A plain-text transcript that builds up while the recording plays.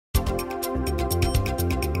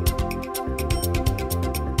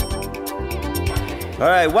All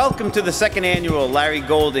right, welcome to the second annual Larry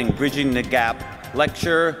Golding Bridging the Gap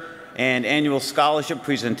lecture and annual scholarship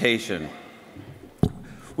presentation.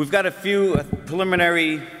 We've got a few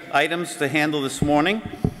preliminary items to handle this morning,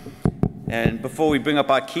 and before we bring up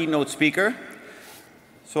our keynote speaker.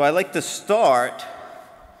 So I'd like to start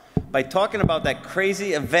by talking about that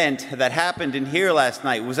crazy event that happened in here last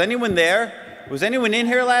night. Was anyone there? Was anyone in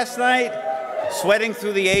here last night? Sweating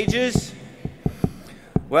through the ages?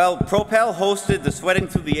 Well, Propel hosted the Sweating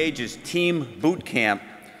Through the Ages Team Boot Camp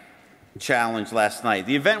Challenge last night.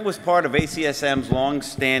 The event was part of ACSM's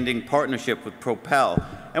long-standing partnership with Propel,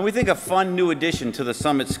 and we think a fun new addition to the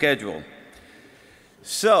summit schedule.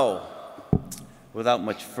 So, without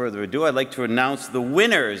much further ado, I'd like to announce the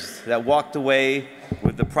winners that walked away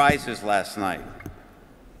with the prizes last night.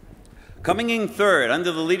 Coming in third,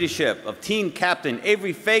 under the leadership of Team Captain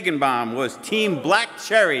Avery Fagenbaum, was Team Black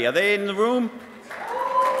Cherry. Are they in the room?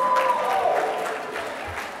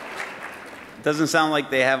 Doesn't sound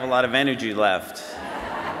like they have a lot of energy left.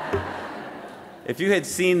 If you had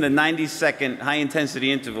seen the 90-second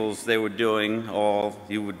high-intensity intervals they were doing,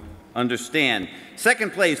 you would understand.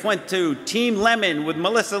 Second place went to Team Lemon with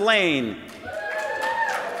Melissa Lane.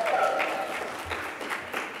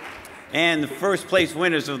 And the first place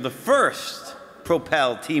winners of the first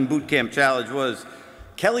Propel Team Bootcamp Challenge was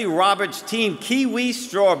Kelly Roberts' Team Kiwi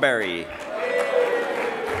Strawberry.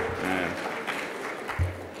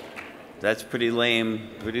 That's pretty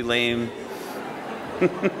lame, pretty lame.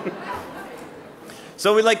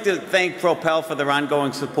 So we'd like to thank Propel for their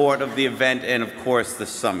ongoing support of the event and, of course, the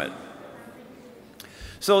summit.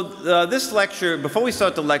 So this lecture, before we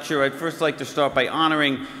start the lecture, I'd first like to start by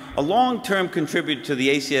honoring a long-term contributor to the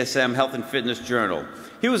ACSM Health and Fitness Journal.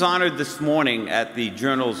 He was honored this morning at the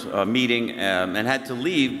journal's meeting and had to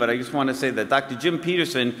leave, but I just want to say that Dr. Jim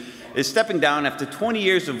Peterson is stepping down after 20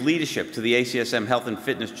 years of leadership to the ACSM Health and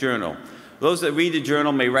Fitness Journal. Those that read the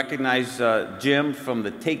journal may recognize Jim from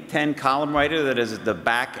the Take 10 column writer that is at the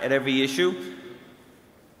back at every issue.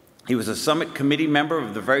 He was a summit committee member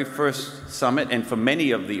of the very first summit and for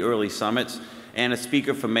many of the early summits, and a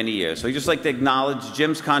speaker for many years. So I'd just like to acknowledge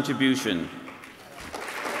Jim's contribution.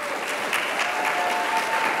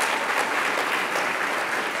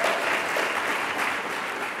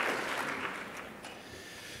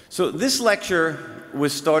 So this lecture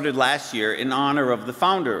was started last year in honor of the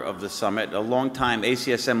founder of the summit, a longtime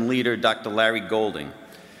ACSM leader, Dr. Larry Golding.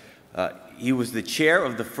 He was the chair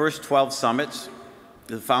of the first 12 summits,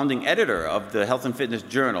 the founding editor of the Health and Fitness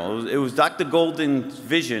Journal. It was Dr. Golding's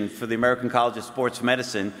vision for the American College of Sports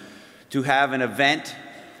Medicine to have an event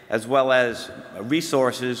as well as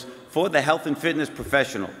resources for the health and fitness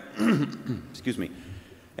professional. Excuse me.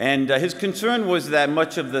 And his concern was that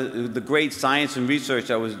much of the great science and research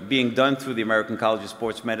that was being done through the American College of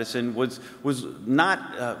Sports Medicine was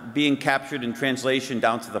not being captured in translation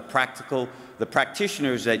down to the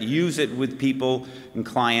practitioners that use it with people and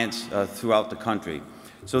clients throughout the country.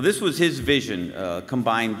 So this was his vision,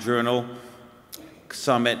 combined journal,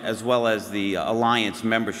 summit, as well as the Alliance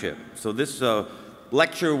membership. So this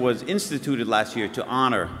lecture was instituted last year to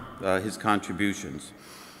honor his contributions.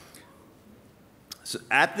 So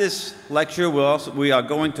at this lecture, we are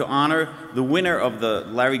going to honor the winner of the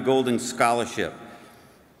Larry Golding Scholarship.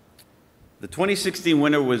 The 2016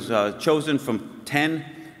 winner was chosen from 10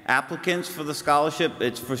 applicants for the scholarship.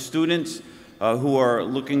 It's for students who are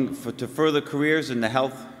looking to further careers in the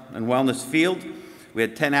health and wellness field. We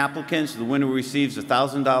had 10 applicants. The winner receives a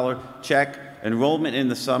 $1,000 check, enrollment in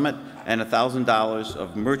the summit, and $1,000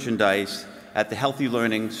 of merchandise at the Healthy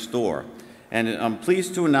Learning store. And I'm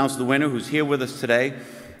pleased to announce the winner, who's here with us today,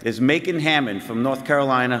 is Macon Hammond from North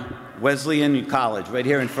Carolina Wesleyan College, right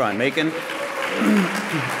here in front. Macon.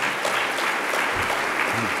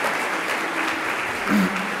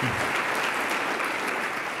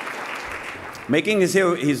 Macon is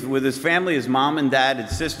here. He's with his family, his mom and dad and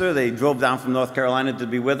sister. They drove down from North Carolina to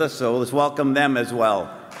be with us, so let's welcome them as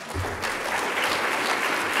well.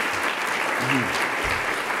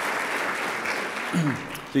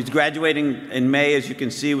 So he's graduating in May, as you can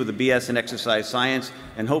see, with a BS in exercise science,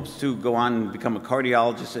 and hopes to go on and become a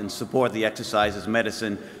cardiologist and support the Exercise as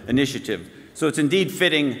Medicine initiative. So it's indeed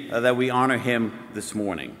fitting that we honor him this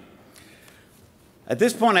morning. At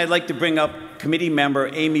this point, I'd like to bring up committee member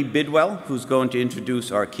Amy Bidwell, who's going to introduce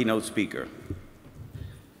our keynote speaker.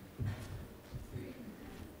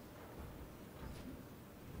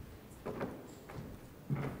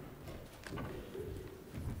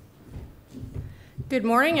 Good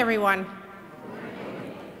morning, everyone.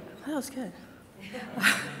 That was good.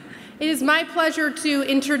 It is my pleasure to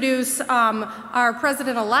introduce our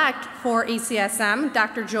president-elect for ACSM,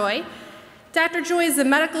 Dr. Joy. Dr. Joy is the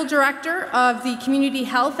medical director of the community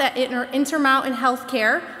health at Intermountain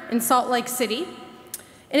Healthcare in Salt Lake City.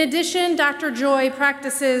 In addition, Dr. Joy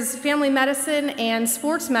practices family medicine and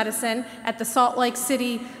sports medicine at the Salt Lake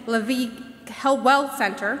City LaVie Health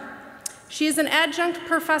Center. She is an adjunct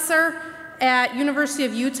professor at University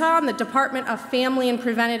of Utah in the Department of Family and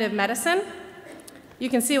Preventative Medicine. You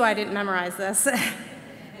can see why I didn't memorize this.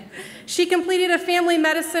 She completed a family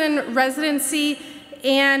medicine residency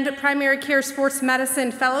and primary care sports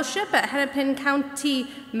medicine fellowship at Hennepin County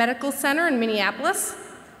Medical Center in Minneapolis.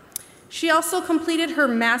 She also completed her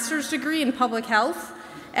master's degree in public health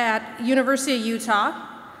at University of Utah.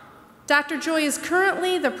 Dr. Joy is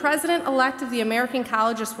currently the president-elect of the American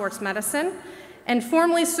College of Sports Medicine and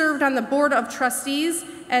formerly served on the board of trustees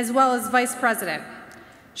as well as vice president.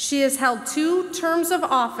 She has held 2 terms of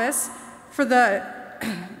office for the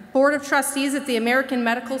board of trustees at the American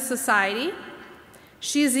Medical Society.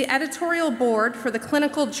 She is the editorial board for the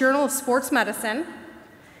Clinical Journal of Sports Medicine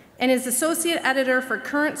and is associate editor for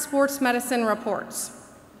Current Sports Medicine Reports.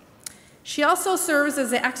 She also serves as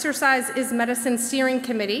the Exercise is Medicine Steering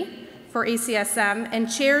Committee for ACSM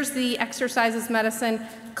and chairs the Exercise is Medicine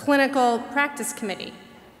Clinical Practice Committee.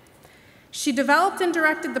 She developed and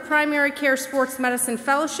directed the Primary Care Sports Medicine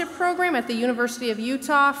Fellowship Program at the University of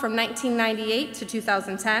Utah from 1998 to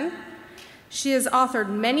 2010. She has authored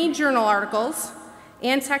many journal articles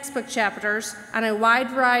and textbook chapters on a wide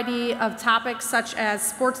variety of topics such as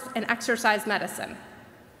sports and exercise medicine.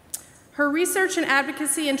 Her research and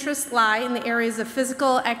advocacy interests lie in the areas of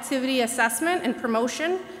physical activity assessment and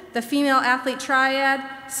promotion, the female athlete triad,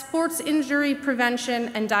 sports injury prevention,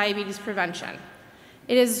 and diabetes prevention.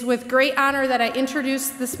 It is with great honor that I introduce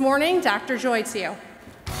this morning Dr. Joy to you.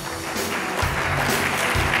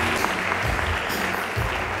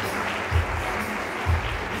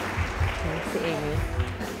 Thanks, Amy.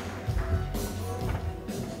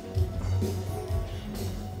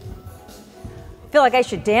 I feel like I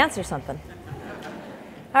should dance or something.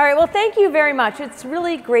 All right, well, thank you very much. It's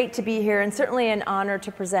really great to be here and certainly an honor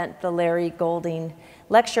to present the Larry Golding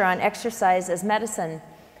Lecture on Exercise as Medicine.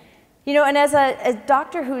 You know, and as a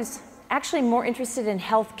doctor who's actually more interested in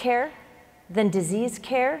health care than disease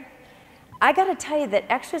care, I gotta tell you that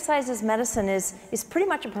exercise as medicine is pretty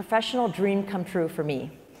much a professional dream come true for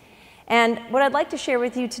me. And what I'd like to share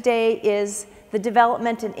with you today is the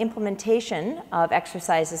development and implementation of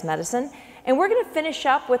exercise as medicine. And we're going to finish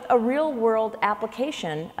up with a real-world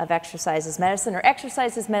application of exercise as medicine, or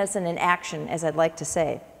exercise as medicine in action, as I'd like to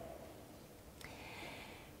say.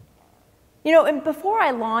 You know, and before I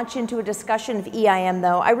launch into a discussion of EIM,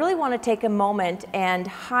 though, I really want to take a moment and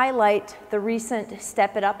highlight the recent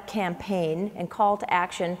Step It Up campaign and call to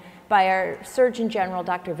action by our Surgeon General,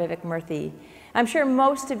 Dr. Vivek Murthy. I'm sure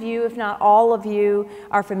most of you, if not all of you,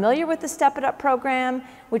 are familiar with the Step It Up program,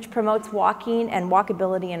 which promotes walking and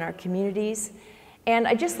walkability in our communities. And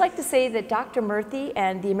I'd just like to say that Dr. Murthy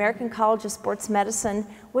and the American College of Sports Medicine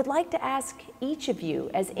would like to ask each of you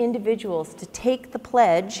as individuals to take the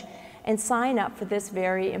pledge and sign up for this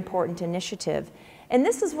very important initiative. And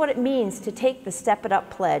this is what it means to take the Step It Up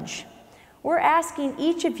pledge. We're asking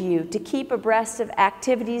each of you to keep abreast of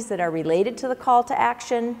activities that are related to the call to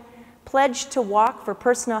action, pledge to walk for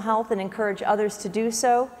personal health and encourage others to do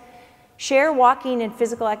so, share walking and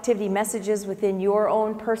physical activity messages within your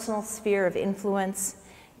own personal sphere of influence,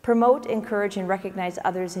 promote, encourage, and recognize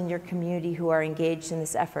others in your community who are engaged in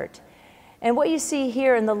this effort. And what you see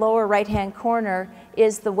here in the lower right-hand corner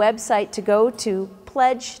is the website to go to,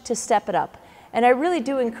 Pledge to Step It Up. And I really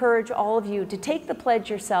do encourage all of you to take the pledge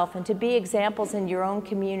yourself and to be examples in your own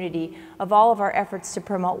community of all of our efforts to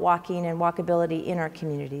promote walking and walkability in our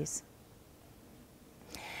communities.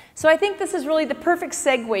 So I think this is really the perfect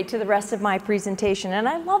segue to the rest of my presentation. And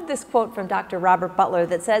I love this quote from Dr. Robert Butler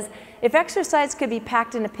that says, "If exercise could be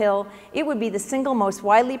packed in a pill, it would be the single most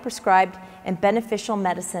widely prescribed and beneficial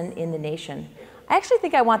medicine in the nation." I actually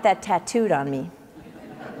think I want that tattooed on me.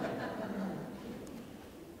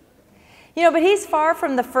 You know, but he's far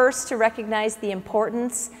from the first to recognize the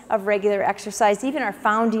importance of regular exercise. Even our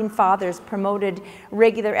founding fathers promoted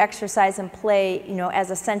regular exercise and play, you know, as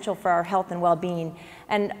essential for our health and well-being.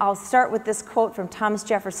 And I'll start with this quote from Thomas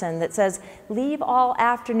Jefferson that says, "Leave all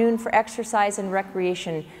afternoon for exercise and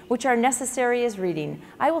recreation, which are necessary as reading.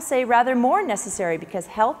 I will say rather more necessary, because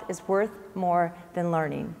health is worth more than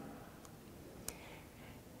learning."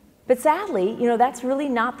 But sadly, you know, that's really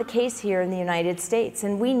not the case here in the United States.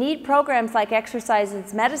 And we need programs like Exercise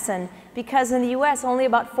as Medicine because in the US, only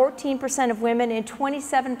about 14% of women and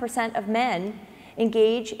 27% of men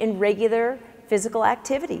engage in regular physical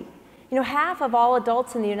activity. You know, half of all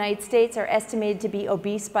adults in the United States are estimated to be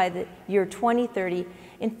obese by the year 2030,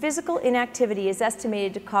 and physical inactivity is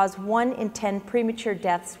estimated to cause 1 in 10 premature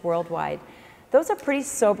deaths worldwide. Those are pretty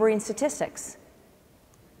sobering statistics.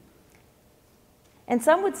 And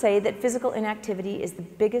some would say that physical inactivity is the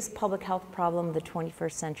biggest public health problem of the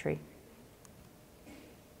 21st century.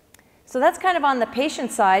 So that's kind of on the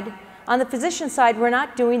patient side. On the physician side, we're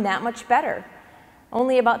not doing that much better.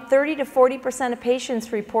 Only about 30 to 40% of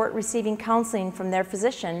patients report receiving counseling from their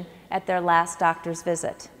physician at their last doctor's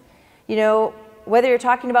visit. You know, whether you're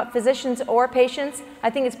talking about physicians or patients, I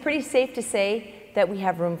think it's pretty safe to say that we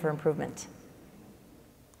have room for improvement.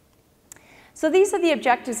 So these are the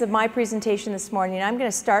objectives of my presentation this morning. I'm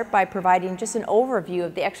going to start by providing just an overview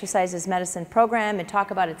of the Exercise as Medicine program and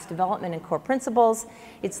talk about its development and core principles,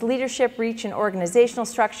 its leadership, reach, and organizational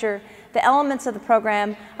structure, the elements of the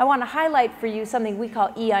program. I want to highlight for you something we call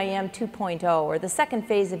EIM 2.0, or the second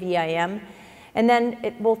phase of EIM, and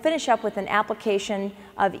then we'll finish up with an application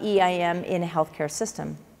of EIM in a healthcare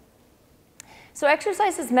system. So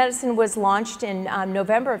Exercise as Medicine was launched in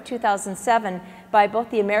November of 2007 by both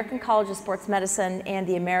the American College of Sports Medicine and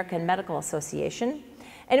the American Medical Association.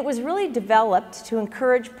 And it was really developed to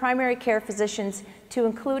encourage primary care physicians to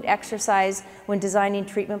include exercise when designing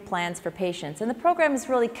treatment plans for patients. And the program is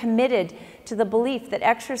really committed to the belief that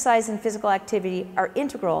exercise and physical activity are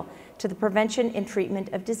integral to the prevention and treatment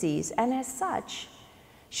of disease, and as such,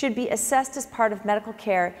 should be assessed as part of medical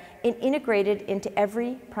care and integrated into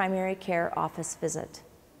every primary care office visit.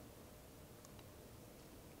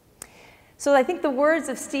 So I think the words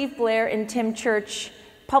of Steve Blair and Tim Church,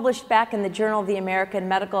 published back in the Journal of the American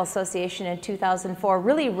Medical Association in 2004,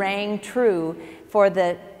 really rang true for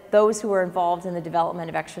those who were involved in the development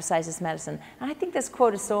of Exercise as Medicine. And I think this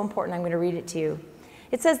quote is so important, I'm going to read it to you.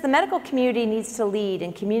 It says, "The medical community needs to lead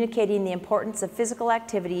in communicating the importance of physical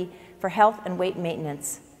activity for health and weight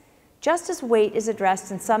maintenance. Just as weight is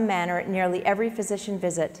addressed in some manner at nearly every physician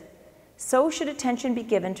visit, so should attention be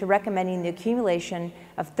given to recommending the accumulation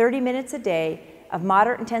of 30 minutes a day of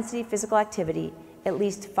moderate intensity physical activity at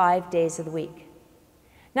least 5 days of the week."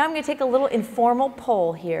 Now I'm going to take a little informal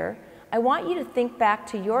poll here. I want you to think back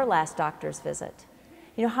to your last doctor's visit.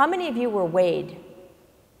 You know, how many of you were weighed?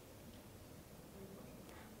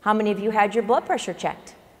 How many of you had your blood pressure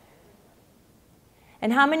checked?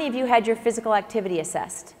 And how many of you had your physical activity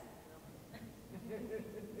assessed?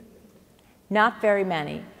 Not very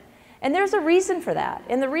many. And there's a reason for that.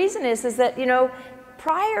 And the reason is that, you know,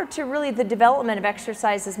 prior to really the development of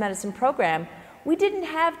Exercise as Medicine program, we didn't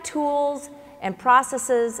have tools and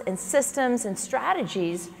processes and systems and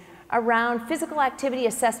strategies around physical activity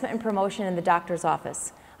assessment and promotion in the doctor's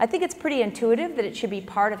office. I think it's pretty intuitive that it should be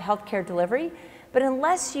part of healthcare delivery, but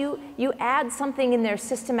unless you add something in there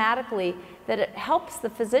systematically that it helps the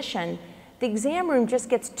physician, the exam room just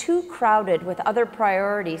gets too crowded with other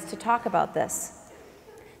priorities to talk about this.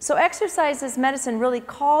 So Exercise as Medicine really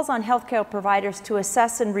calls on healthcare providers to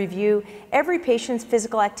assess and review every patient's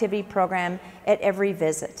physical activity program at every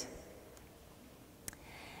visit.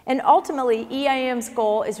 And ultimately, EIM's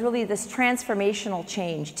goal is really this transformational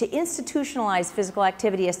change to institutionalize physical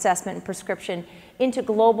activity assessment and prescription into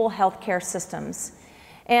global healthcare systems.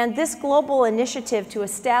 And this global initiative to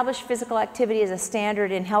establish physical activity as a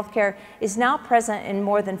standard in healthcare is now present in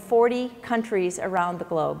more than 40 countries around the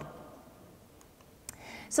globe.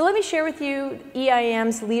 So let me share with you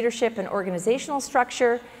EIM's leadership and organizational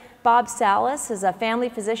structure. Bob Salas is a family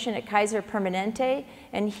physician at Kaiser Permanente,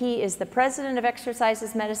 and he is the president of Exercise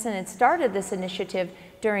as Medicine and started this initiative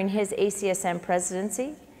during his ACSM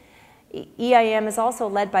presidency. EIM is also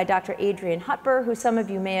led by Dr. Adrian Hutber, who some of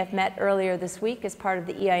you may have met earlier this week as part of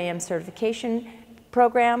the EIM certification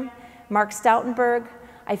program. Mark Stoutenberg.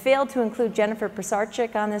 I failed to include Jennifer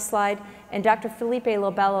Pisarcik on this slide, and Dr. Felipe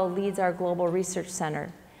Lobello leads our Global Research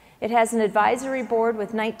Center. It has an advisory board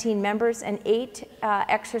with 19 members and 8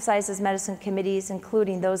 Exercise as Medicine committees,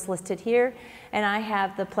 including those listed here, and I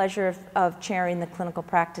have the pleasure of chairing the Clinical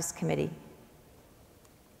Practice Committee.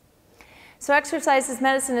 So Exercise as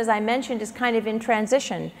Medicine, as I mentioned, is kind of in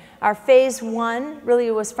transition. Our phase 1 really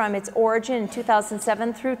was from its origin in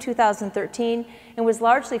 2007 through 2013 and was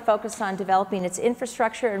largely focused on developing its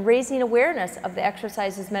infrastructure and raising awareness of the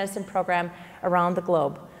Exercise as Medicine program around the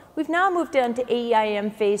globe. We've now moved on to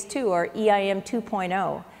EIM phase 2, or EIM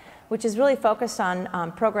 2.0, which is really focused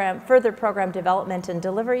on further program development and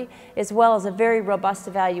delivery, as well as a very robust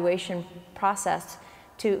evaluation process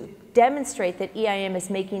to demonstrate that EIM is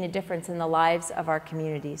making a difference in the lives of our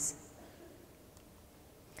communities.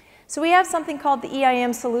 So we have something called the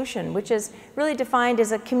EIM solution, which is really defined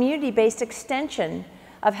as a community-based extension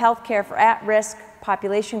of healthcare for at-risk,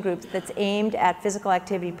 population groups that's aimed at physical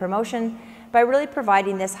activity promotion by really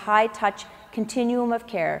providing this high-touch continuum of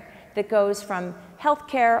care that goes from health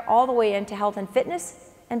care all the way into health and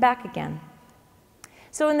fitness and back again.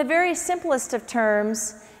 So in the very simplest of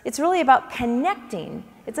terms, it's really about connecting.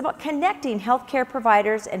 It's about connecting healthcare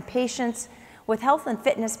providers and patients with health and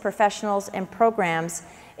fitness professionals and programs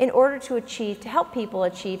in order to help people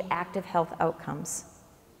achieve active health outcomes.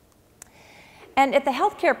 And at the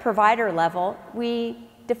healthcare provider level, we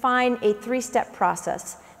define a three-step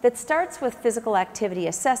process that starts with physical activity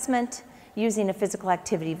assessment using a physical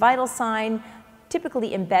activity vital sign,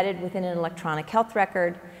 typically embedded within an electronic health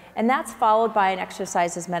record, and that's followed by an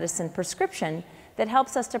exercise as medicine prescription that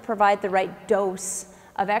helps us to provide the right dose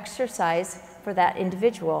of exercise for that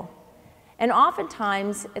individual. And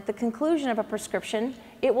oftentimes, at the conclusion of a prescription,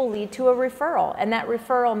 it will lead to a referral, and that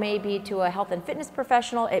referral may be to a health and fitness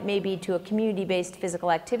professional, it may be to a community-based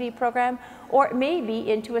physical activity program, or it may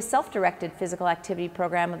be into a self-directed physical activity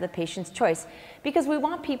program of the patient's choice, because we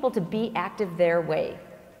want people to be active their way.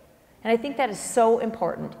 And I think that is so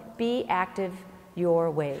important. Be active your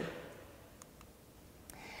way.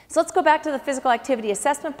 So let's go back to the physical activity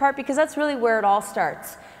assessment part, because that's really where it all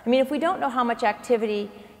starts. I mean, if we don't know how much activity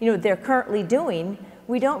they're currently doing,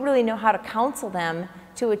 we don't really know how to counsel them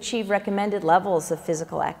to achieve recommended levels of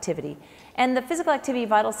physical activity. And the physical activity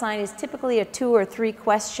vital sign is typically a 2 or 3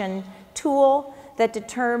 question tool that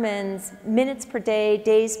determines minutes per day,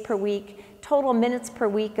 days per week, total minutes per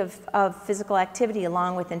week of physical activity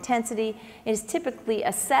along with intensity. It is typically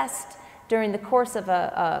assessed during the course of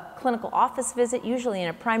a clinical office visit, usually in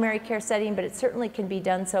a primary care setting, but it certainly can be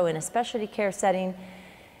done so in a specialty care setting,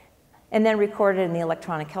 and then recorded in the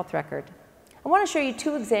electronic health record. I want to show you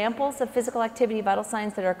 2 examples of physical activity vital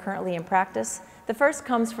signs that are currently in practice. The first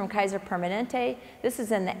comes from Kaiser Permanente. This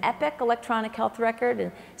is in the EPIC electronic health record,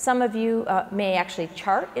 and some of you may actually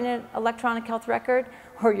chart in an electronic health record,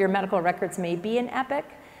 or your medical records may be in EPIC.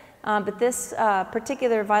 But this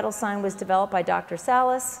particular vital sign was developed by Dr.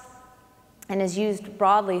 Salas and is used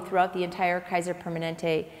broadly throughout the entire Kaiser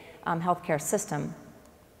Permanente healthcare system.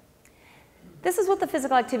 This is what the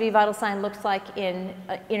physical activity vital sign looks like in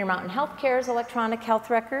Intermountain Healthcare's electronic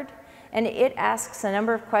health record. And it asks a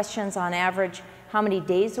number of questions on average. How many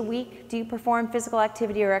days a week do you perform physical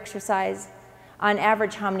activity or exercise? On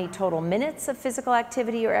average, how many total minutes of physical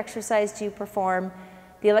activity or exercise do you perform?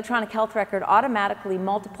 The electronic health record automatically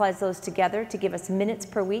multiplies those together to give us minutes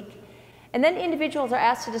per week. And then individuals are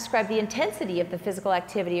asked to describe the intensity of the physical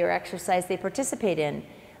activity or exercise they participate in.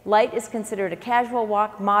 Light is considered a casual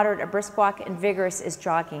walk, moderate a brisk walk, and vigorous is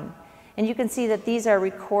jogging. And you can see that these are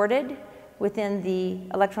recorded within the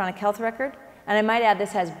electronic health record. And I might add,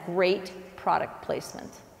 this has great product placement.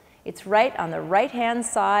 It's right on the right-hand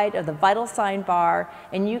side of the vital sign bar,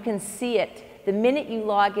 and you can see it the minute you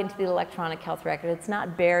log into the electronic health record. It's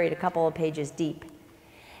not buried a couple of pages deep.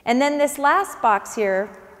 And then this last box here,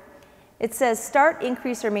 it says start,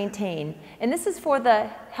 increase, or maintain. And this is for the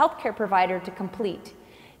healthcare provider to complete.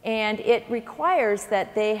 And it requires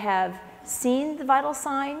that they have seen the vital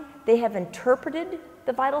sign, they have interpreted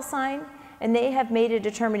the vital sign, and they have made a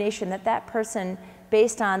determination that that person,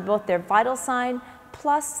 based on both their vital sign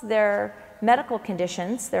plus their medical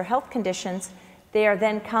conditions, their health conditions, they are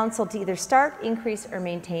then counseled to either start, increase, or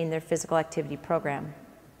maintain their physical activity program.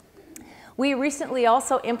 We recently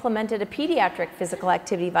also implemented a pediatric physical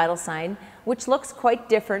activity vital sign, which looks quite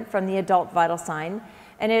different from the adult vital sign.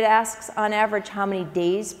 And it asks, on average, how many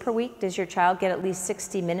days per week does your child get at least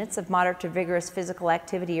 60 minutes of moderate to vigorous physical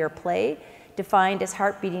activity or play, defined as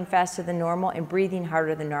heart beating faster than normal and breathing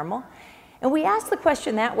harder than normal. And we asked the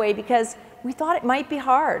question that way because we thought it might be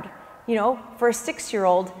hard, for a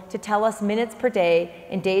 6-year-old to tell us minutes per day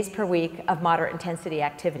and days per week of moderate intensity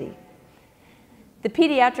activity. The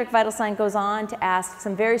pediatric vital sign goes on to ask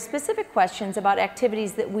some very specific questions about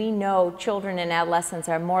activities that we know children and adolescents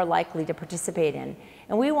are more likely to participate in.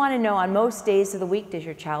 And we want to know, on most days of the week, does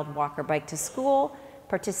your child walk or bike to school,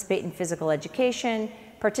 participate in physical education,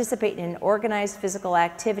 participate in organized physical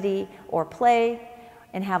activity or play,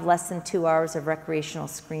 and have less than 2 hours of recreational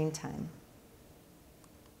screen time.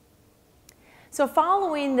 So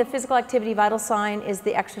following the physical activity vital sign is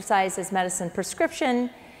the exercise as medicine prescription,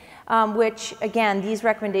 which, again, these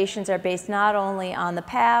recommendations are based not only on the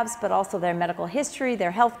PAVs, but also their medical history,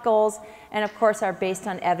 their health goals, and of course are based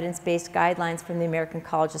on evidence-based guidelines from the American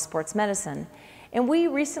College of Sports Medicine. And we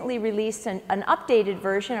recently released an updated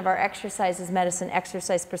version of our exercise as medicine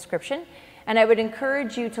exercise prescription, and I would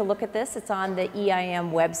encourage you to look at this. It's on the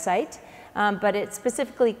EIM website, but it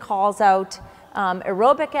specifically calls out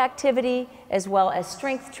aerobic activity as well as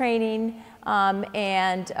strength training,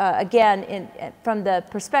 Again, from the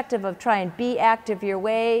perspective of try and be active your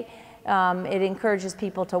way, it encourages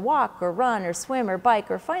people to walk or run or swim or bike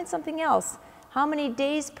or find something else. How many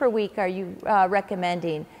days per week are you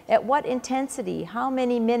recommending? At what intensity? How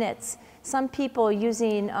many minutes? Some people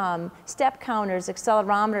using step counters,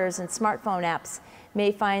 accelerometers, and smartphone apps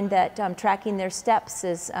may find that tracking their steps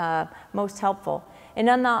is most helpful. And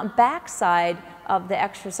on the back side of the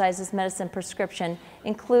Exercises Medicine prescription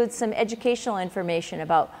includes some educational information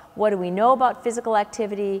about what do we know about physical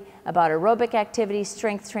activity, about aerobic activity,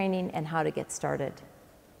 strength training, and how to get started.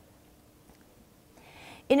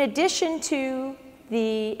 In addition to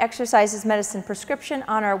the Exercises Medicine prescription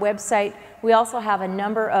on our website, we also have a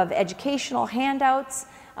number of educational handouts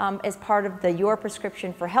as part of the Your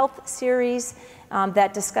Prescription for Health series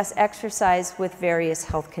that discuss exercise with various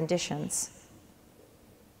health conditions.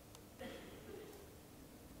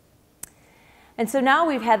 And so now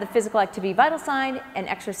we've had the physical activity vital sign and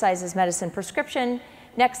Exercises Medicine prescription.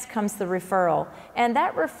 Next comes the referral. And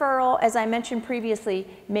that referral, as I mentioned previously,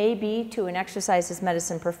 may be to an Exercises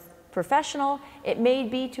Medicine professional. It may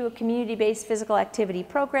be to a community-based physical activity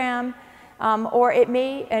program. Or it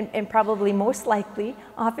may, and probably most likely,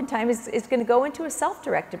 oftentimes is going to go into a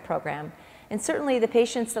self-directed program. And certainly the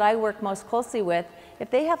patients that I work most closely with, if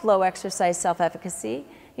they have low exercise self-efficacy,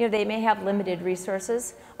 they may have limited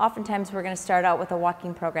resources. Oftentimes we're going to start out with a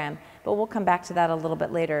walking program, but we'll come back to that a little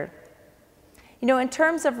bit later. In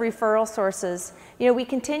terms of referral sources, we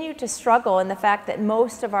continue to struggle in the fact that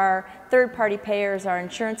most of our third-party payers, our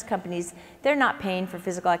insurance companies, they're not paying for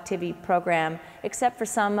physical activity program, except for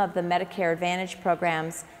some of the Medicare Advantage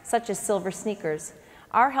programs, such as Silver Sneakers.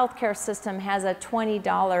 Our healthcare system has a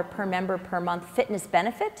 $20 per member per month fitness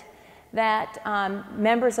benefit that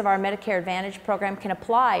members of our Medicare Advantage program can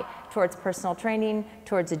apply towards personal training,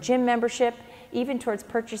 towards a gym membership, even towards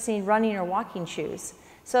purchasing running or walking shoes.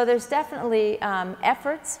 So there's definitely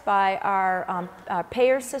efforts by our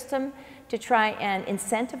payer system to try and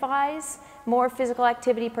incentivize more physical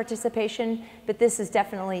activity participation, but this is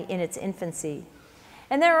definitely in its infancy.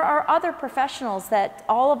 And there are other professionals that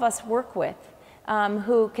all of us work with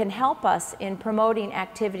who can help us in promoting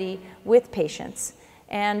activity with patients.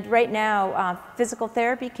 And right now, physical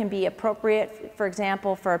therapy can be appropriate, for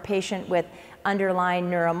example, for a patient with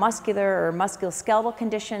underlying neuromuscular or musculoskeletal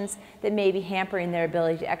conditions that may be hampering their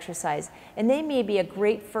ability to exercise. And they may be a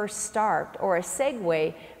great first start or a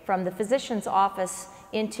segue from the physician's office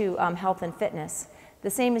into health and fitness. The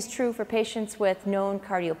same is true for patients with known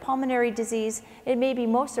cardiopulmonary disease. It may be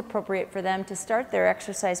most appropriate for them to start their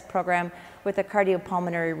exercise program with a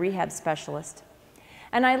cardiopulmonary rehab specialist.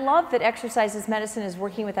 And I love that Exercises Medicine is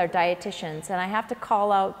working with our dietitians, and I have to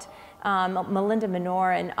call out Melinda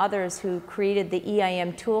Minor and others who created the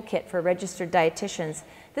EIM toolkit for registered dietitians.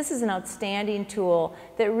 This is an outstanding tool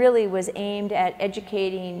that really was aimed at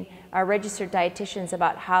educating our registered dietitians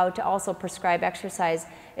about how to also prescribe exercise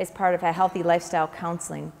as part of a healthy lifestyle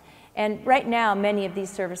counseling. And right now, many of these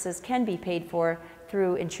services can be paid for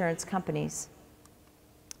through insurance companies.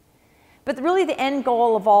 But really the end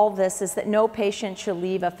goal of all of this is that no patient should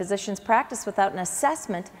leave a physician's practice without an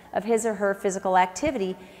assessment of his or her physical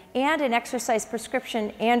activity and an exercise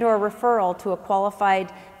prescription and or referral to a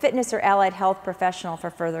qualified fitness or allied health professional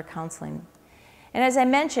for further counseling. And as I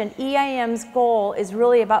mentioned, EIM's goal is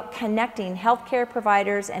really about connecting healthcare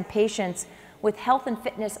providers and patients with health and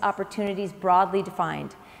fitness opportunities broadly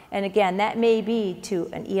defined. And again, that may be to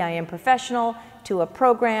an EIM professional, to a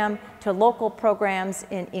program, to local programs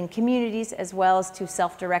in communities, as well as to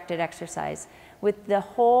self-directed exercise, with the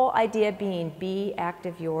whole idea being be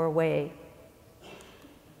active your way.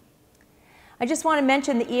 I just want to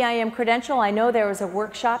mention the EIM credential. I know there was a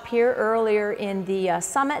workshop here earlier in the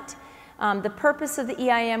summit. The purpose of the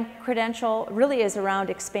EIM credential really is around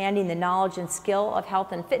expanding the knowledge and skill of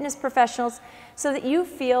health and fitness professionals so that you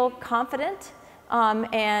feel confident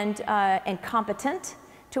and competent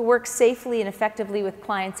to work safely and effectively with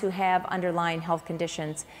clients who have underlying health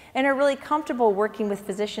conditions and are really comfortable working with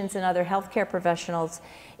physicians and other healthcare professionals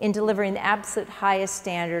in delivering the absolute highest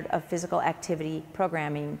standard of physical activity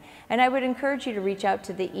programming. And I would encourage you to reach out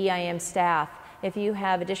to the EIM staff if you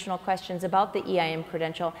have additional questions about the EIM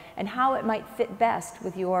credential and how it might fit best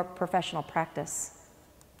with your professional practice.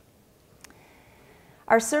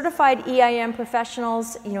 Our certified EIM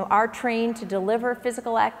professionals, are trained to deliver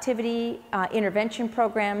physical activity intervention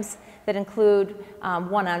programs that include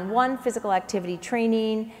one-on-one physical activity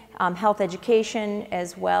training, health education,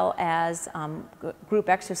 as well as group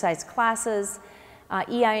exercise classes.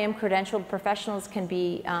 EIM credentialed professionals can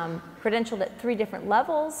be credentialed at 3 different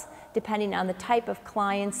levels. depending on the type of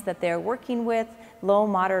clients that they're working with, low,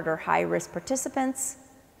 moderate, or high-risk participants.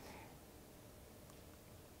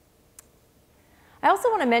 I also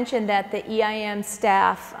want to mention that the EIM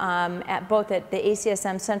staff, both at the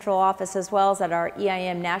ACSM central office as well as at our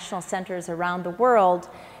EIM national centers around the world,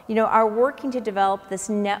 are working to develop this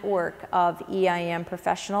network of EIM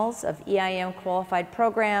professionals, of EIM qualified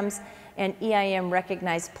programs, and EIM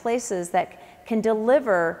recognized places that can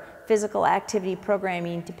deliver physical activity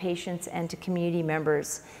programming to patients and to community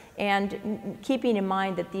members. And keeping in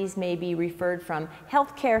mind that these may be referred from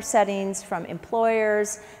healthcare settings, from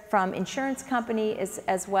employers, from insurance companies,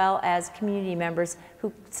 as well as community members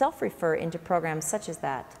who self-refer into programs such as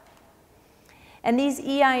that. And these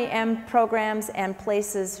EIM programs and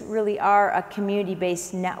places really are a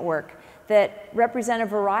community-based network that represent a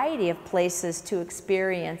variety of places to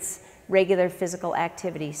experience regular physical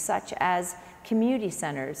activity, such as community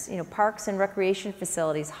centers, parks and recreation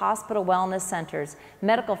facilities, hospital wellness centers,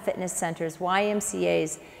 medical fitness centers,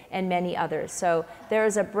 YMCAs, and many others. So there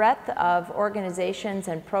is a breadth of organizations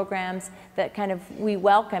and programs that we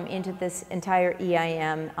welcome into this entire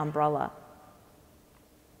EIM umbrella.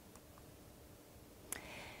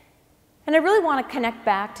 And I really want to connect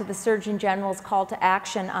back to the Surgeon General's call to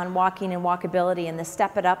action on walking and walkability and the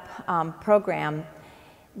Step It Up program.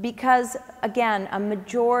 Because, again, a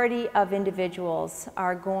majority of individuals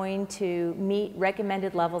are going to meet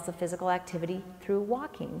recommended levels of physical activity through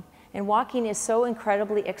walking. And walking is so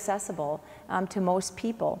incredibly accessible to most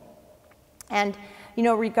people. And,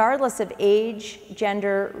 regardless of age,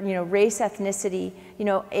 gender, race, ethnicity,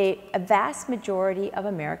 a vast majority of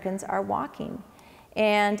Americans are walking.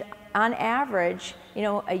 And on average,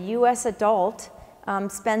 a US adult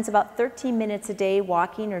spends about 13 minutes a day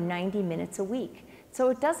walking or 90 minutes a week. So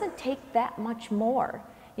it doesn't take that much more,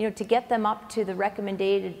 to get them up to the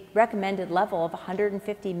recommended level of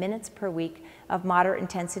 150 minutes per week of moderate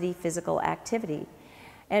intensity physical activity.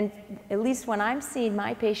 And at least when I'm seeing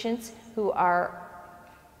my patients who are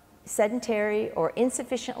sedentary or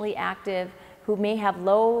insufficiently active, who may have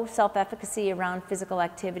low self-efficacy around physical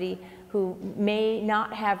activity, who may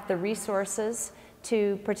not have the resources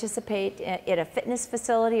to participate at a fitness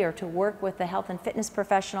facility or to work with a health and fitness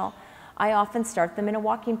professional, I often start them in a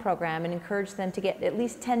walking program and encourage them to get at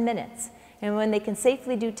least 10 minutes. And when they can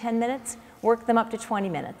safely do 10 minutes, work them up to 20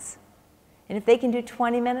 minutes. And if they can do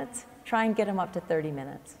 20 minutes, try and get them up to 30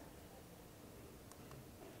 minutes.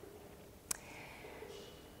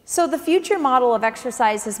 So the future model of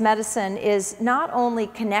exercise as medicine is not only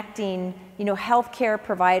connecting, healthcare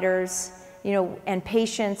providers, and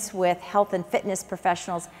patients with health and fitness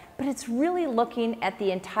professionals, but it's really looking at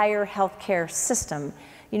the entire healthcare system,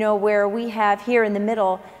 where we have here in the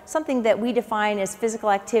middle something that we define as physical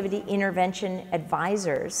activity intervention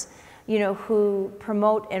advisors, who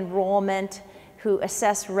promote enrollment, who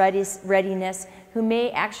assess readiness, who may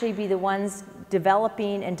actually be the ones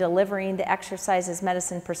developing and delivering the exercise as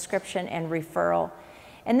medicine prescription and referral.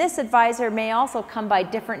 And this advisor may also come by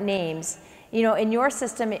different names. In your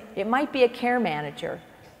system, it might be a care manager,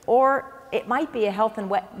 or it might be a health and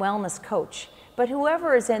wellness coach. But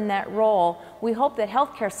whoever is in that role, we hope that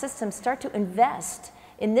healthcare systems start to invest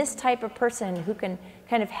in this type of person who can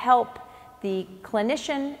help the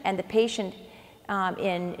clinician and the patient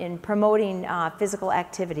in promoting physical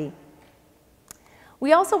activity.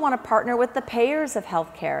 We also want to partner with the payers of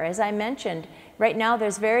healthcare. As I mentioned, right now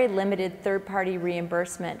there's very limited third-party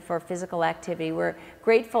reimbursement for physical activity. We're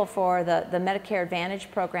grateful for the Medicare Advantage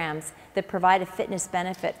programs that provide a fitness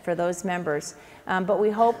benefit for those members. But we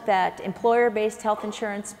hope that employer-based health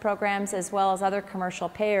insurance programs as well as other commercial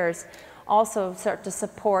payers also start to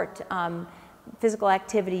support physical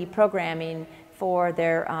activity programming for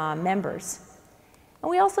their members. And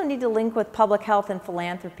we also need to link with public health and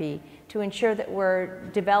philanthropy to ensure that we're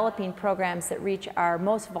developing programs that reach our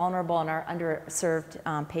most vulnerable and our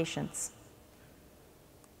underserved patients.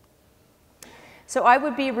 So I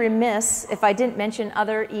would be remiss if I didn't mention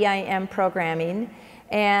other EIM programming.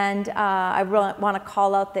 And I want to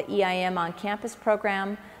call out the EIM on Campus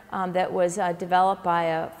program that was developed by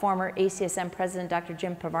a former ACSM president, Dr.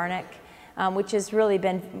 Jim Pavarnik, which has really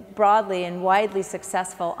been broadly and widely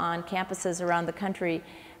successful on campuses around the country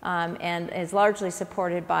and is largely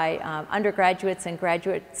supported by undergraduates and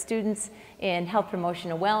graduate students in health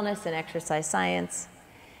promotion and wellness and exercise science.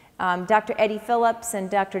 Dr. Eddie Phillips and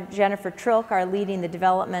Dr. Jennifer Trilk are leading the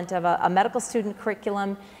development of a medical student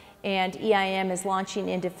curriculum, and EIM is launching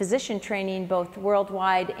into physician training both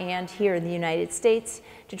worldwide and here in the United States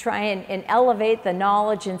to try and elevate the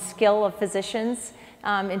knowledge and skill of physicians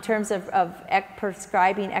in terms of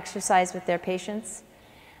prescribing exercise with their patients.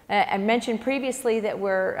 I mentioned previously that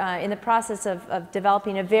we're in the process of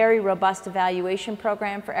developing a very robust evaluation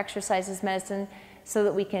program for exercise as medicine so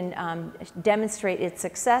that we can demonstrate its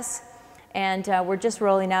success. And we're just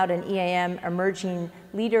rolling out an EAM Emerging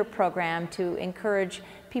Leader program to encourage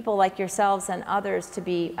people like yourselves and others to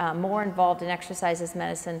be more involved in exercise as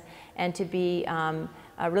medicine and to be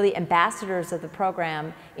really ambassadors of the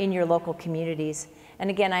program in your local communities. And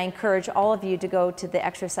again, I encourage all of you to go to the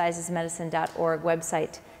exercisesmedicine.org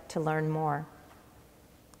website to learn more.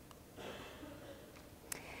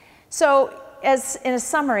 So, in a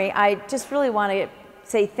summary, I just really want to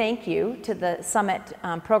say thank you to the Summit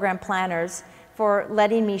program planners for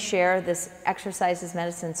letting me share this exercise as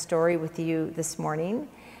medicine story with you this morning.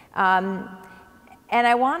 And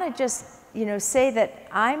I want to just, say that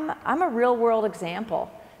I'm a real world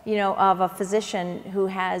example, of a physician who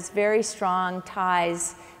has very strong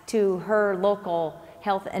ties to her local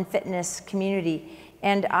health and fitness community.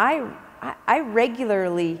 And I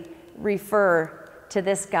regularly refer to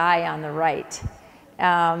this guy on the right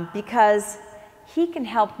because he can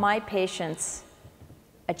help my patients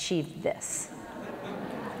achieve this.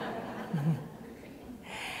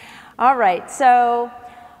 All right, so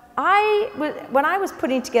when I was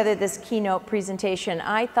putting together this keynote presentation,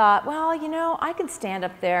 I thought, well, I can stand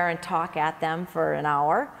up there and talk at them for an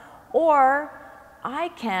hour, or I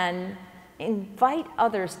can invite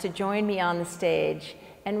others to join me on the stage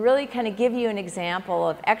and really kind of give you an example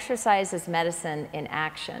of exercise as medicine in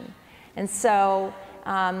action. And so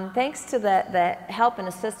thanks to the help and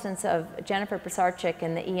assistance of Jennifer Brsarczyk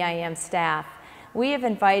and the EIM staff, we have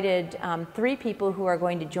invited 3 people who are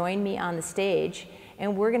going to join me on the stage,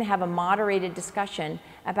 and we're going to have a moderated discussion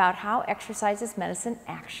about how exercise as medicine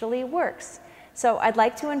actually works. So I'd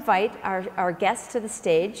like to invite our guests to the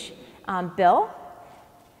stage, Bill,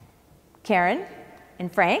 Karen,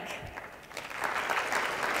 and Frank.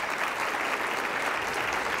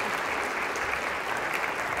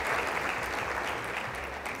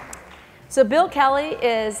 So Bill Kelly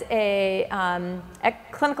is a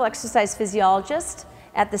clinical exercise physiologist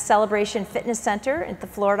at the Celebration Fitness Center at the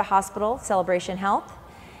Florida Hospital, Celebration Health.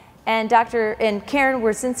 And Karen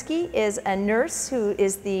Wiercinski is a nurse who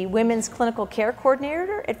is the Women's Clinical Care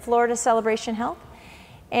Coordinator at Florida Celebration Health.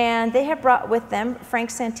 And they have brought with them Frank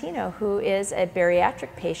Santino, who is a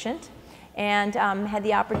bariatric patient and had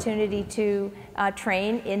the opportunity to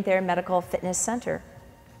train in their medical fitness center.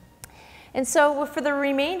 And so for the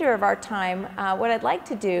remainder of our time, what I'd like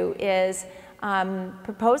to do is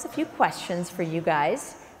propose a few questions for you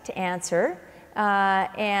guys to answer,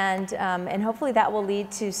 and hopefully that will lead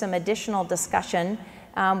to some additional discussion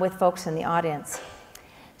with folks in the audience.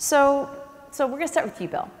 So we're going to start with you,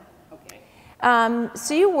 Bill. Okay.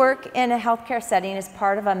 So you work in a healthcare setting as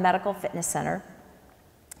part of a medical fitness center.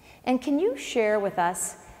 And can you share with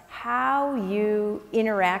us how you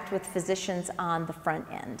interact with physicians on the front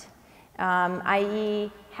end?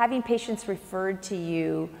 I.e. having patients referred to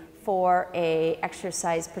you for a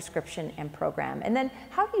exercise prescription and program. And then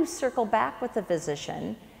how do you circle back with the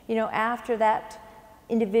physician, after that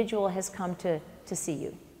individual has come to see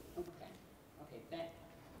you? Okay, thanks.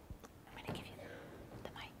 I'm going to give you the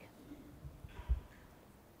mic.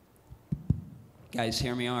 Guys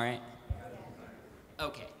hear me all right?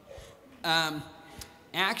 Okay.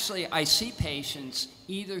 Actually, I see patients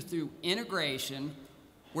either through integration,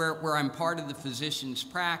 where I'm part of the physician's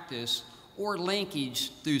practice, or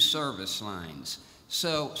linkage through service lines.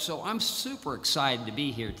 So I'm super excited to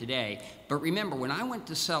be here today. But remember, when I went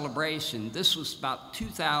to Celebration, this was about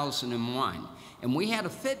 2001, and we had a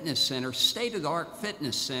fitness center, state-of-the-art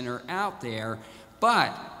fitness center out there,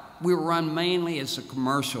 but we were run mainly as a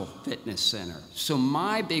commercial fitness center. So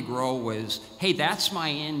my big role was, hey, that's my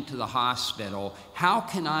end to the hospital. How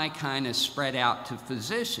can I kind of spread out to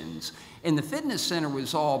physicians? And the fitness center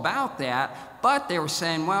was all about that, but they were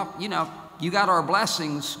saying, well, you got our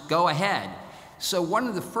blessings, go ahead. So one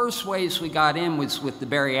of the first ways we got in was with the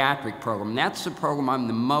bariatric program. That's the program I'm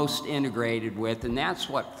the most integrated with, and that's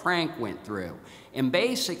what Frank went through. And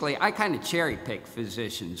basically, I kind of cherry-picked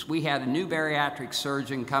physicians. We had a new bariatric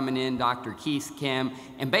surgeon coming in, Dr. Keith Kim,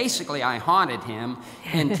 and basically I haunted him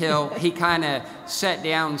until he kind of sat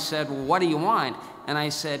down and said, well, what do you want? And I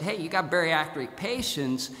said, hey, you got bariatric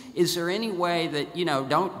patients. Is there any way that,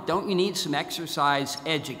 don't you need some exercise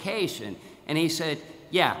education? And he said,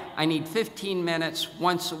 yeah, I need 15 minutes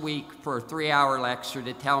once a week for a 3-hour lecture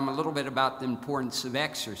to tell them a little bit about the importance of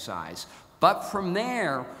exercise. But from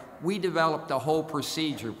there, we developed a whole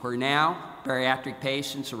procedure where now bariatric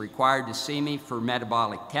patients are required to see me for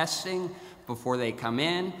metabolic testing before they come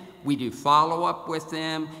in. We do follow-up with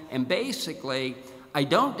them, and basically, I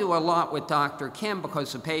don't do a lot with Dr. Kim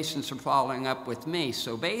because the patients are following up with me.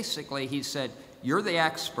 So basically, he said, you're the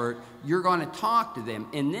expert, you're going to talk to them.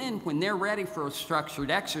 And then when they're ready for a structured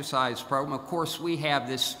exercise program, of course, we have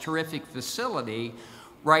this terrific facility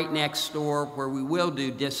right next door where we will do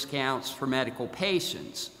discounts for medical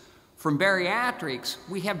patients. From bariatrics,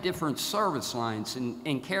 we have different service lines,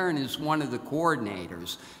 and Karen is one of the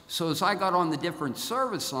coordinators. So as I got on the different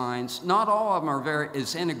service lines, not all of them are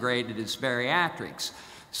as integrated as bariatrics.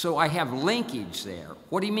 So I have linkage there.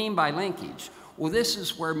 What do you mean by linkage? Well, this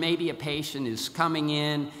is where maybe a patient is coming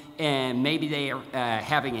in and maybe they are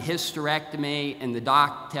having a hysterectomy, and the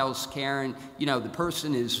doc tells Karen, you know, the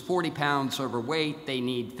person is 40 pounds overweight, they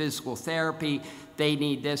need physical therapy, they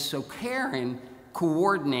need this. So Karen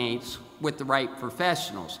coordinates with the right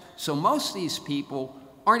professionals. So most of these people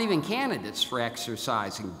aren't even candidates for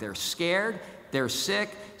exercising. They're scared, they're sick.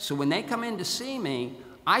 So when they come in to see me,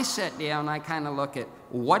 I sit down and I kind of look at,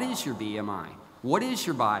 what is your BMI? What is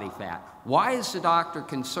your body fat? Why is the doctor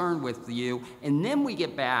concerned with you? And then we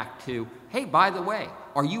get back to, hey, by the way,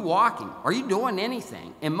 are you walking? Are you doing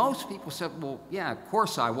anything? And most people said, well, yeah, of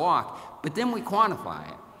course I walk. But then we quantify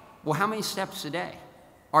it. Well, how many steps a day?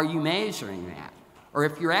 Are you measuring that? Or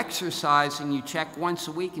if you're exercising, you check once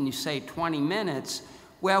a week and you say 20 minutes,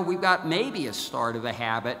 well, we've got maybe a start of a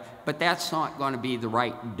habit, but that's not going to be the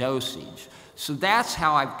right dosage. So that's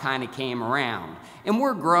how I've kind of came around. And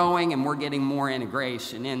we're growing and we're getting more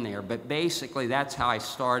integration in there, but basically that's how I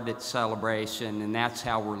started at Celebration, and that's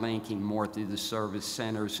how we're linking more through the service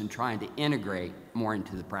centers and trying to integrate more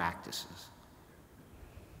into the practices.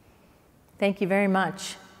 Thank you very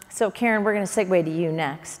much. So Karen, we're going to segue to you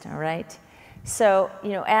next, all right? So,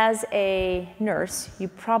 you know, as a nurse, you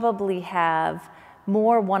probably have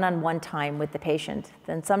more one-on-one time with the patient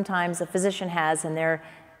than sometimes a physician has in their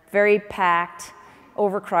very packed,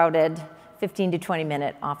 overcrowded 15 to 20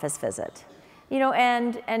 minute office visit. You know,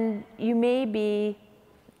 and you may be,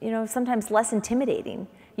 you know, sometimes less intimidating,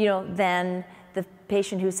 you know, than the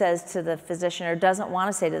patient who says to the physician or doesn't want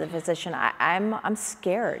to say to the physician, I'm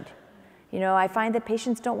scared. You know, I find that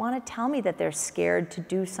patients don't want to tell me that they're scared to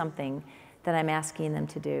do something that I'm asking them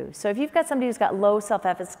to do. So if you've got somebody who's got low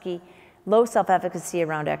self-efficacy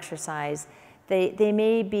around exercise, they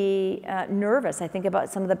may be nervous. I think about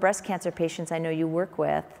some of the breast cancer patients I know you work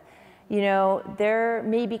with. You know, they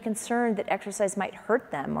may be concerned that exercise might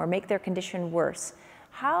hurt them or make their condition worse.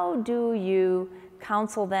 How do you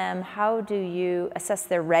counsel them? How do you assess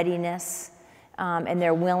their readiness and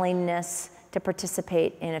their willingness to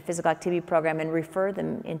participate in a physical activity program and refer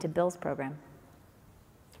them into Bill's program?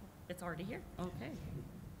 It's already here? Okay.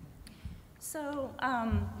 So,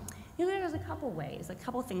 you know, there's a couple ways, a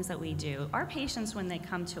couple things that we do. Our patients, when they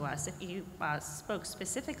come to us, if you spoke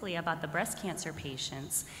specifically about the breast cancer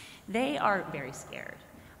patients, they are very scared.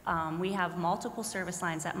 We have multiple service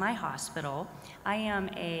lines at my hospital. I am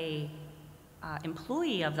a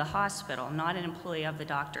employee of the hospital, not an employee of the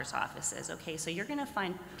doctor's offices, okay? So you're gonna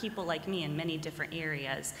find people like me in many different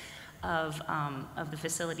areas of the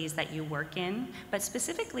facilities that you work in, but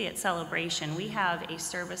specifically at Celebration, we have a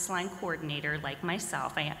service line coordinator like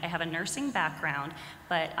myself. I have a nursing background,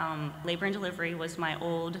 but labor and delivery was my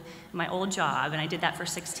old job, and I did that for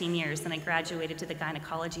 16 years. Then I graduated to the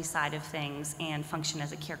gynecology side of things and functioned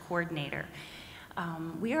as a care coordinator.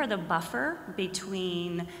 We are the buffer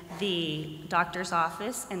between the doctor's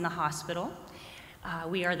office and the hospital.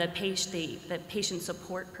 We are the patient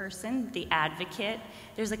support person, the advocate.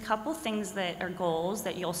 There's a couple things that are goals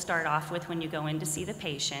that you'll start off with when you go in to see the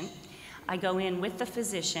patient. I go in with the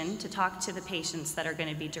physician to talk to the patients that are going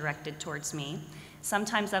to be directed towards me.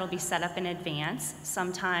 Sometimes that'll be set up in advance.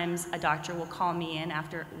 Sometimes a doctor will call me in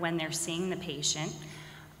when they're seeing the patient.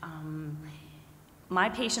 My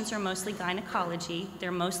patients are mostly gynecology.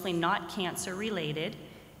 They're mostly not cancer related.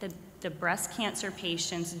 The breast cancer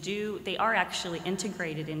patients they are actually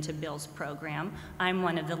integrated into Bill's program. I'm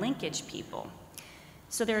one of the linkage people.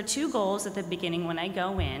 So there are two goals at the beginning when I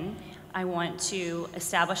go in. I want to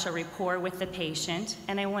establish a rapport with the patient,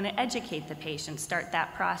 and I want to educate the patient, start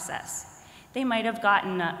that process. They might have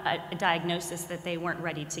gotten a diagnosis that they weren't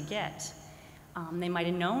ready to get. They might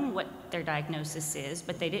have known what their diagnosis is,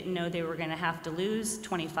 but they didn't know they were going to have to lose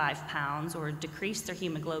 25 pounds or decrease their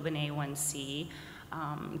hemoglobin A1C,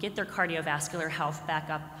 get their cardiovascular health back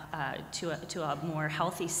up to a more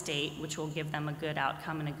healthy state, which will give them a good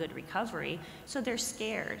outcome and a good recovery. So they're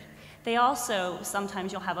scared. They also,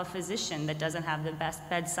 sometimes you'll have a physician that doesn't have the best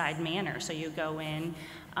bedside manner, so you go in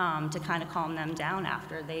to kind of calm them down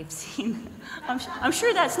after they've seen. I'm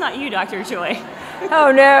sure that's not you, Dr. Joy.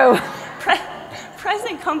 Oh no.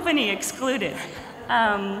 Present company excluded.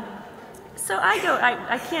 So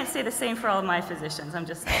I can't say the same for all of my physicians. I'm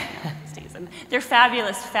just saying, just teasing. They're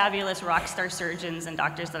fabulous, fabulous rock star surgeons and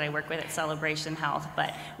doctors that I work with at Celebration Health,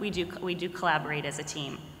 but we do collaborate as a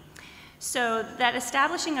team. So that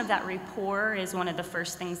establishing of that rapport is one of the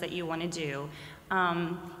first things that you want to do.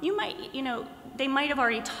 They might have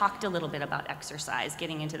already talked a little bit about exercise,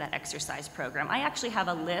 getting into that exercise program. I actually have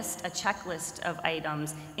a checklist of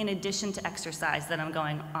items in addition to exercise that I'm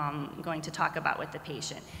going to talk about with the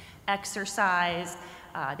patient. Exercise,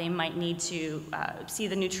 they might need to see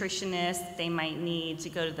the nutritionist, they might need to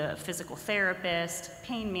go to the physical therapist,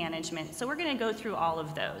 pain management. So we're going to go through all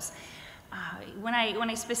of those. When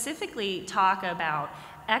I specifically talk about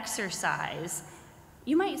exercise,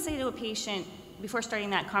 you might say to a patient before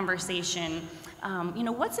starting that conversation,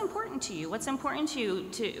 what's important to you? What's important to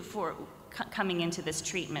you for coming into this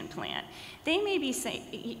treatment plan? They may be saying,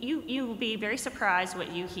 you will be very surprised what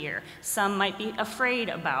you hear. Some might be afraid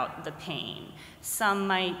about the pain. Some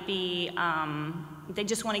might be, they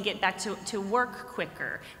just want to get back to work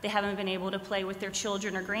quicker. They haven't been able to play with their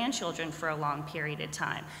children or grandchildren for a long period of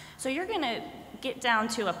time. So you're going to get down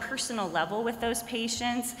to a personal level with those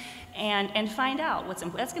patients and find out what's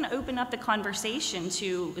important. That's going to open up the conversation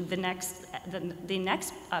to the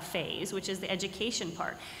next phase, which is the education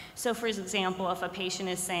part. So for example, if a patient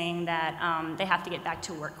is saying that they have to get back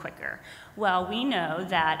to work quicker, well, we know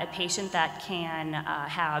that a patient that can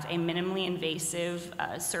have a minimally invasive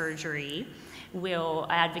surgery will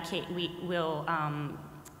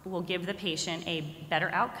give the patient a better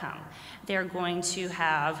outcome. They're going to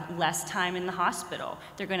have less time in the hospital.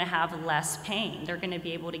 They're going to have less pain. They're going to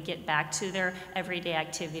be able to get back to their everyday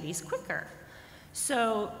activities quicker.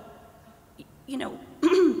 So,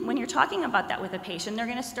 when you're talking about that with a patient, they're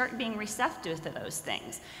going to start being receptive to those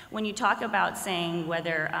things. When you talk about saying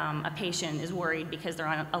whether a patient is worried because they're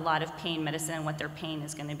on a lot of pain medicine and what their pain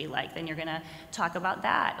is going to be like, then you're going to talk about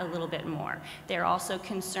that a little bit more. They're also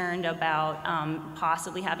concerned about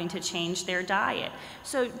possibly having to change their diet.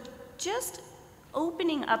 So just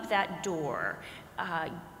opening up that door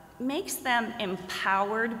makes them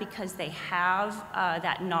empowered because they have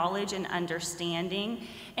that knowledge and understanding,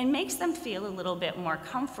 and makes them feel a little bit more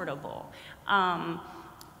comfortable.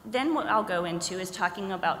 Then what I'll go into is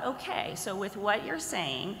talking about, okay, so with what you're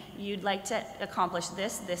saying, you'd like to accomplish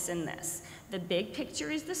this, this, and this. The big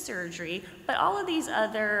picture is the surgery, but all of these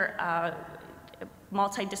other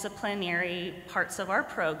multidisciplinary parts of our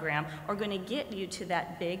program are going to get you to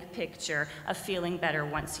that big picture of feeling better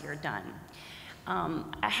once you're done.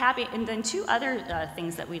 And then two other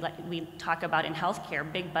things that we talk about in healthcare,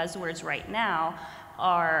 big buzzwords right now,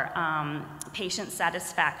 are patient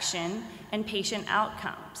satisfaction and patient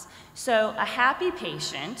outcomes. So a happy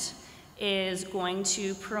patient is going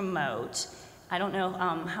to promote, I don't know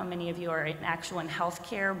how many of you are in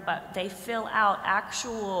healthcare, but they fill out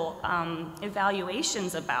actual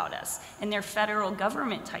evaluations about us, and they're federal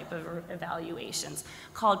government type of evaluations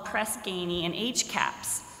called Press Ganey and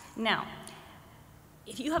HCAHPS. Now,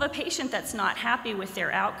 if you have a patient that's not happy with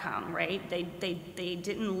their outcome, right? They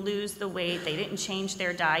didn't lose the weight, they didn't change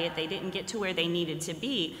their diet, they didn't get to where they needed to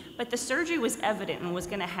be, but the surgery was evident and was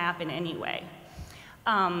going to happen anyway.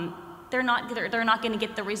 They're not going to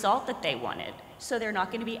get the result that they wanted, so they're not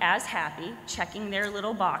going to be as happy checking their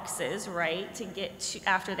little boxes, right, to get to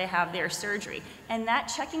after they have their surgery. And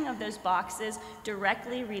that checking of those boxes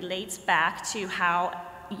directly relates back to how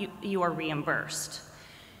you are reimbursed.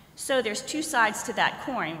 So there's two sides to that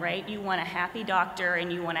coin, right? You want a happy doctor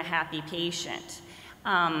and you want a happy patient.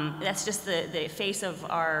 That's just the face of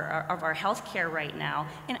our healthcare right now.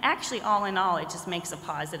 And actually, all in all, it just makes a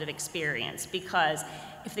positive experience, because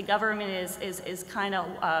if the government is kind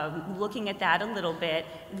of looking at that a little bit,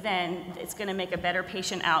 then it's going to make a better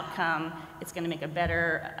patient outcome. It's going to make a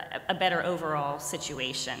better overall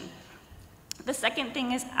situation. The second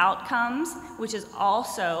thing is outcomes, which is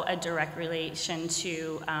also a direct relation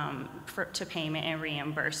to payment and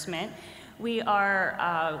reimbursement. We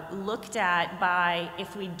are looked at by,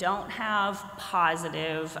 if we don't have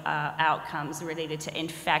positive outcomes related to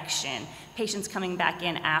infection, patients coming back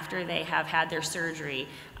in after they have had their surgery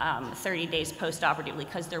 30 days post-operatively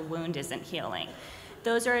because their wound isn't healing.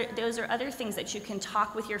 Those are other things that you can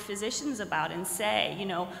talk with your physicians about and say,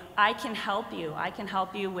 I can help you. I can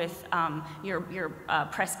help you with your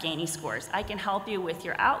Press Ganey scores. I can help you with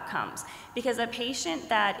your outcomes. Because a patient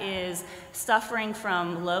that is suffering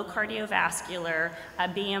from low cardiovascular, a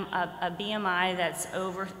BMI that's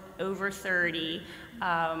over 30,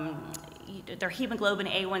 their hemoglobin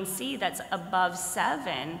A1C that's above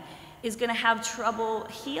 7, is going to have trouble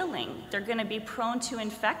healing. They're going to be prone to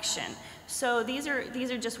infection. So these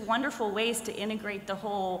are just wonderful ways to integrate the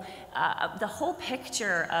whole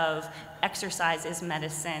picture of exercise as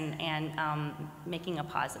medicine and making a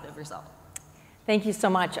positive result. Thank you so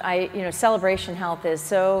much. Celebration Health is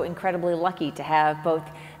so incredibly lucky to have both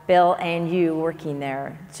Bill and you working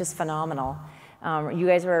there. It's just phenomenal. You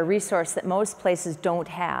guys are a resource that most places don't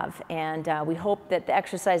have, and we hope that the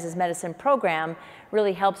Exercise as Medicine program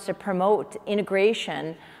really helps to promote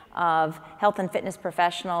integration of health and fitness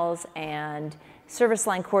professionals and service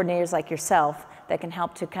line coordinators like yourself that can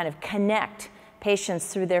help to kind of connect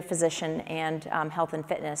patients through their physician and health and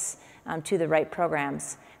fitness to the right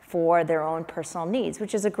programs for their own personal needs,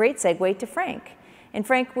 which is a great segue to Frank. And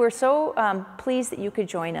Frank, we're so pleased that you could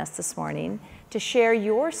join us this morning to share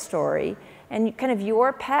your story and kind of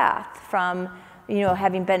your path from,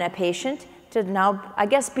 having been a patient to now, I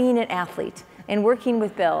guess, being an athlete and working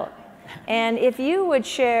with Bill. And if you would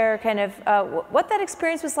share kind of what that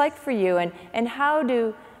experience was like for you, and how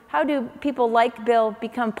do people like Bill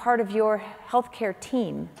become part of your healthcare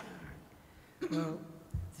team? Well,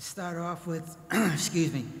 to start off with,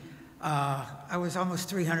 excuse me, I was almost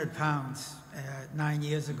 300 pounds 9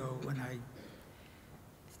 years ago when I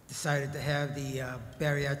decided to have the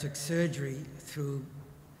bariatric surgery through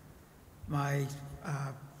my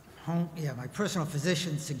my personal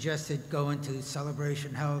physician suggested go into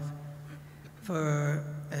Celebration Health for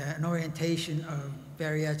an orientation of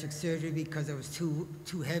bariatric surgery because it was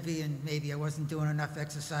too heavy and maybe I wasn't doing enough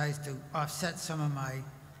exercise to offset some of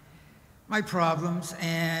my problems.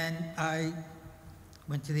 And I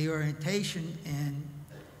went to the orientation and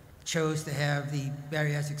chose to have the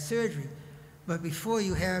bariatric surgery. But before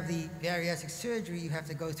you have the bariatric surgery, you have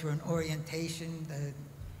to go through an orientation, the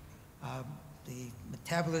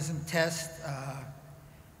metabolism test.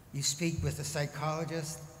 You speak with a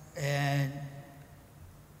psychologist and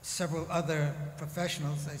several other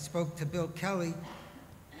professionals. I spoke to Bill Kelly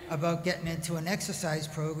about getting into an exercise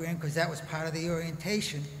program because that was part of the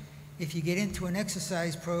orientation. If you get into an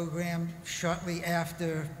exercise program shortly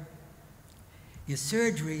after your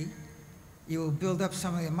surgery, you will build up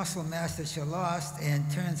some of your muscle mass that you lost and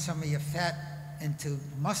turn some of your fat into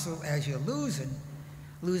muscle as you're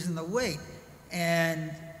losing the weight.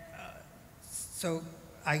 And so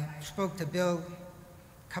I spoke to Bill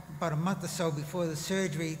about a month or so before the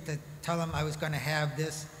surgery to tell him I was going to have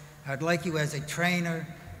this. I'd like you as a trainer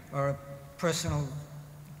or a personal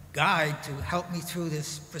guide to help me through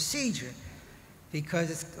this procedure because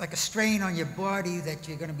it's like a strain on your body that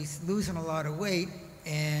you're going to be losing a lot of weight,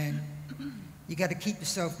 and you got to keep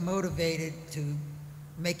yourself motivated to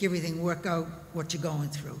make everything work out what you're going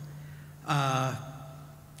through.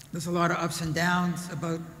 There's a lot of ups and downs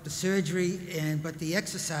about the surgery, but the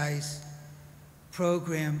exercise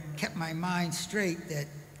program kept my mind straight that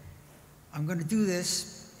I'm going to do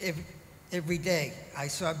this every day. I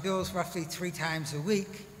saw Bill's roughly 3 times a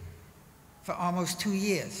week for almost 2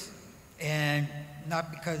 years, and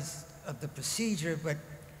not because of the procedure, but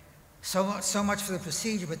so much for the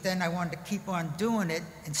procedure, but then I wanted to keep on doing it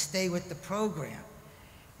and stay with the program.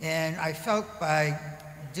 And I felt by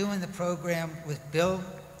doing the program with Bill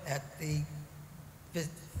at the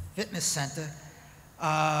fitness center,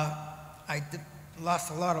 I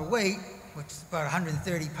lost a lot of weight, which is about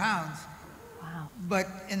 130 pounds. Wow. But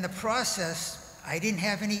in the process, I didn't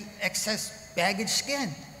have any excess baggage skin.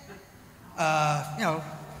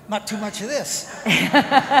 Not too much of this.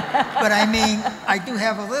 But I mean, I do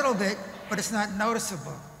have a little bit, but it's not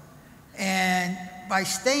noticeable. And by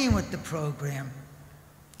staying with the program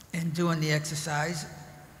and doing the exercise,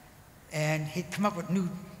 and he'd come up with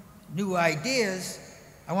new ideas,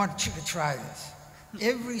 I wanted you to try this.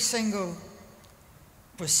 Every single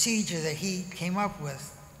procedure that he came up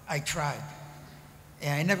with, I tried.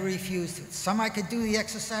 And I never refused it. Some I could do the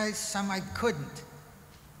exercise, some I couldn't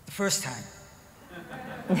the first time.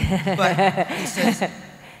 But he says,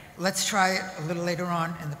 let's try it a little later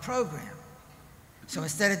on in the program. So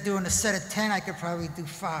instead of doing a set of 10, I could probably do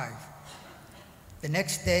 5. The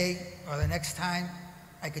next day or the next time,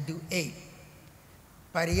 I could do 8.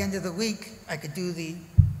 By the end of the week, I could do the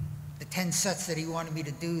 10 sets that he wanted me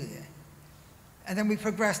to do there. And then we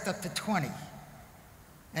progressed up to 20.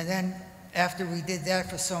 And then after we did that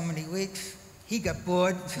for so many weeks, he got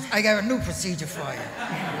bored and says, I got a new procedure for you.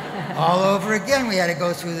 All over again, we had to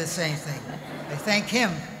go through the same thing. I thank him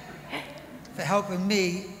for helping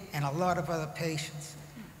me and a lot of other patients.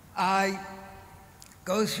 I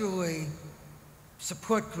go through a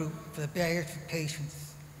support group for the bariatric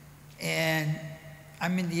patients, and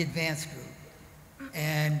I'm in the advanced group.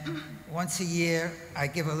 And once a year, I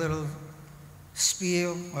give a little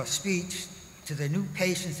spiel or speech to the new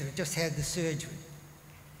patients that have just had the surgery.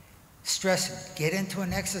 Stressing, get into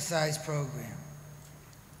an exercise program.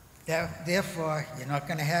 Therefore, you're not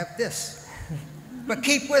going to have this. But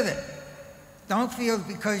keep with it. Don't feel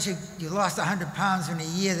because you lost 100 pounds in a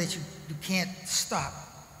year that you can't stop.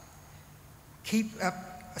 Keep up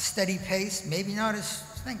a steady pace, maybe not as,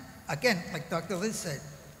 again, like Dr. Liz said,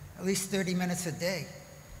 at least 30 minutes a day.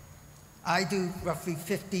 I do roughly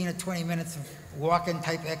 15 or 20 minutes of walking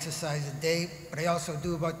type exercise a day, but I also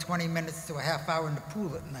do about 20 minutes to a half hour in the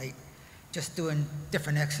pool at night, just doing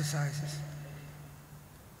different exercises.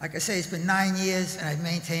 Like I say, it's been 9 years and I've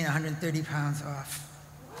maintained 130 pounds off.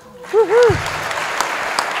 Woohoo!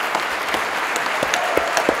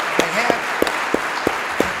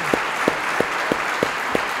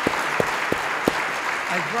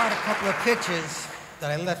 I brought a couple of pictures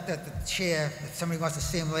that I left at the chair, if somebody wants to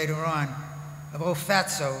see them later on, of old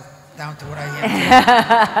Fatso down to what I am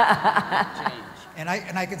today.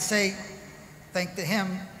 and I could say, thanks to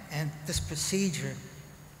him and this procedure,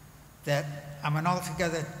 that I'm an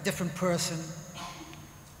altogether different person.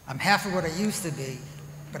 I'm half of what I used to be,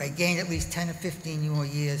 but I gained at least 10 or 15 more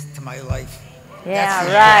years to my life. Yeah,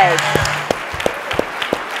 right.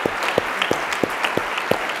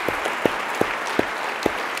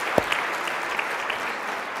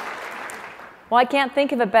 Well, I can't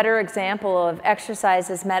think of a better example of exercise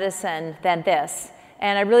as medicine than this.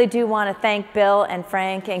 And I really do want to thank Bill and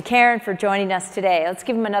Frank and Karen for joining us today. Let's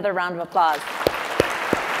give them another round of applause.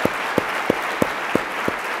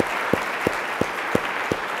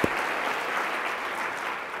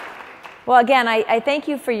 Well, again, I thank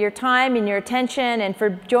you for your time and your attention and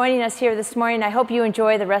for joining us here this morning. I hope you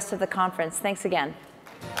enjoy the rest of the conference. Thanks again.